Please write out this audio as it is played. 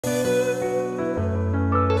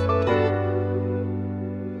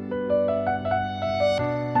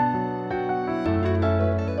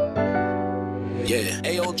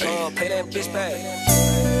Pay that bitch back.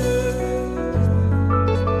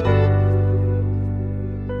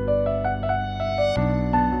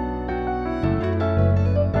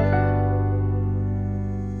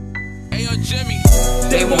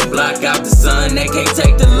 They won't block out the sun, they can't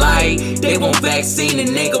take the light. They won't vaccine a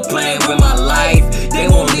nigga playing with my life. They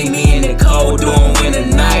won't leave me in the cold during winter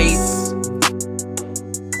nights.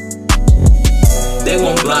 They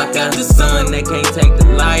won't block out the sun, they can't take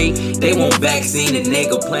the light. They won't vaccine a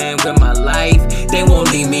nigga playing with my life. They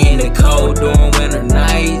won't leave me in the cold during winter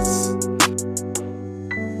nights.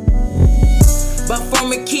 But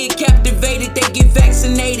from a kid captivated, they get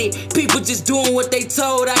vaccinated. People just doing what they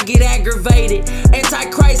told, I get aggravated.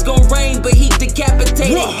 Antichrist gon' reign, but he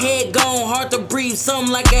decapitated. Head gone, hard to breathe,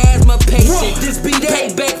 something like an asthma patient. This be the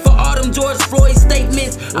payback for all them George Floyd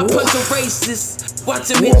statements. I punch a racist, watch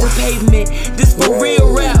him hit the pavement. This for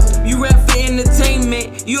real rap, you rap for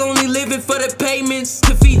entertainment. You only living for the payments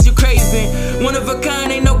to feed your craving. One of a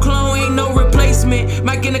kind, ain't no clone, ain't no replacement.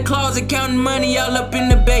 Mike in the closet counting money all up in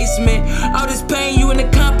the basement. All this pain, you an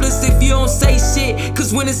accomplice if you don't say shit.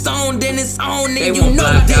 Cause when it's on, then it's on, and you know this. They won't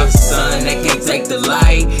block out the sun, they can't take the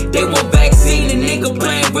light. They won't vaccine a nigga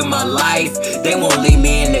playing with my life. They won't leave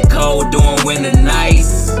me in the cold during winter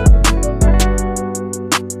nights.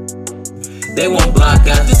 They won't block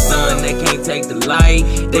out the sun, they can't take the light.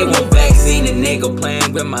 They won't vaccine a nigga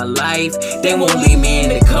playing with my life. They won't leave me in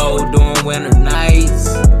the cold during winter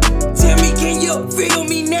nights. Tell me, can you feel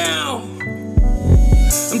me now?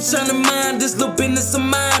 I'm tryna mind this little business of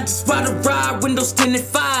mine. Just ride a ride, windows 10 and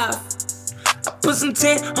 5. I put some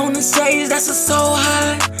tint on the shades, that's a so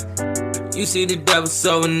high. You see the devil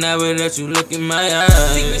so whenever that you look in my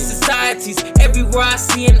eyes. Secret societies, everywhere I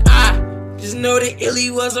see an eye. Just know that Illy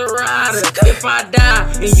was a rider. If I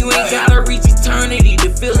die, and you ain't gotta reach eternity to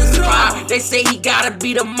feel his fire. They say he gotta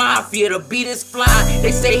be the mafia to be this fly.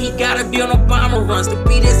 They say he gotta be on Obama runs to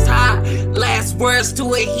be this high. Last words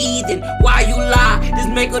to a heathen, why you lie? Just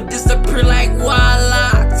make her disappear like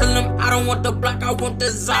voila. Tell them I don't want the block, I want the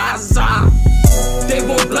Zaza. They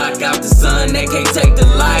won't block out the sun, they can't take the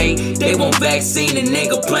light. They won't vaccine a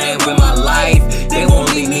nigga playing with my life. They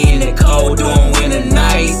won't leave me in the cold during winter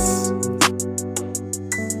nights.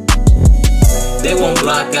 They won't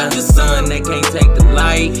block out the sun, they can't take the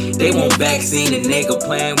light. They won't vaccine a nigga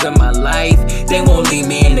playing with my life. They won't leave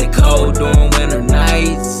me in the cold during winter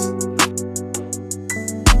nights.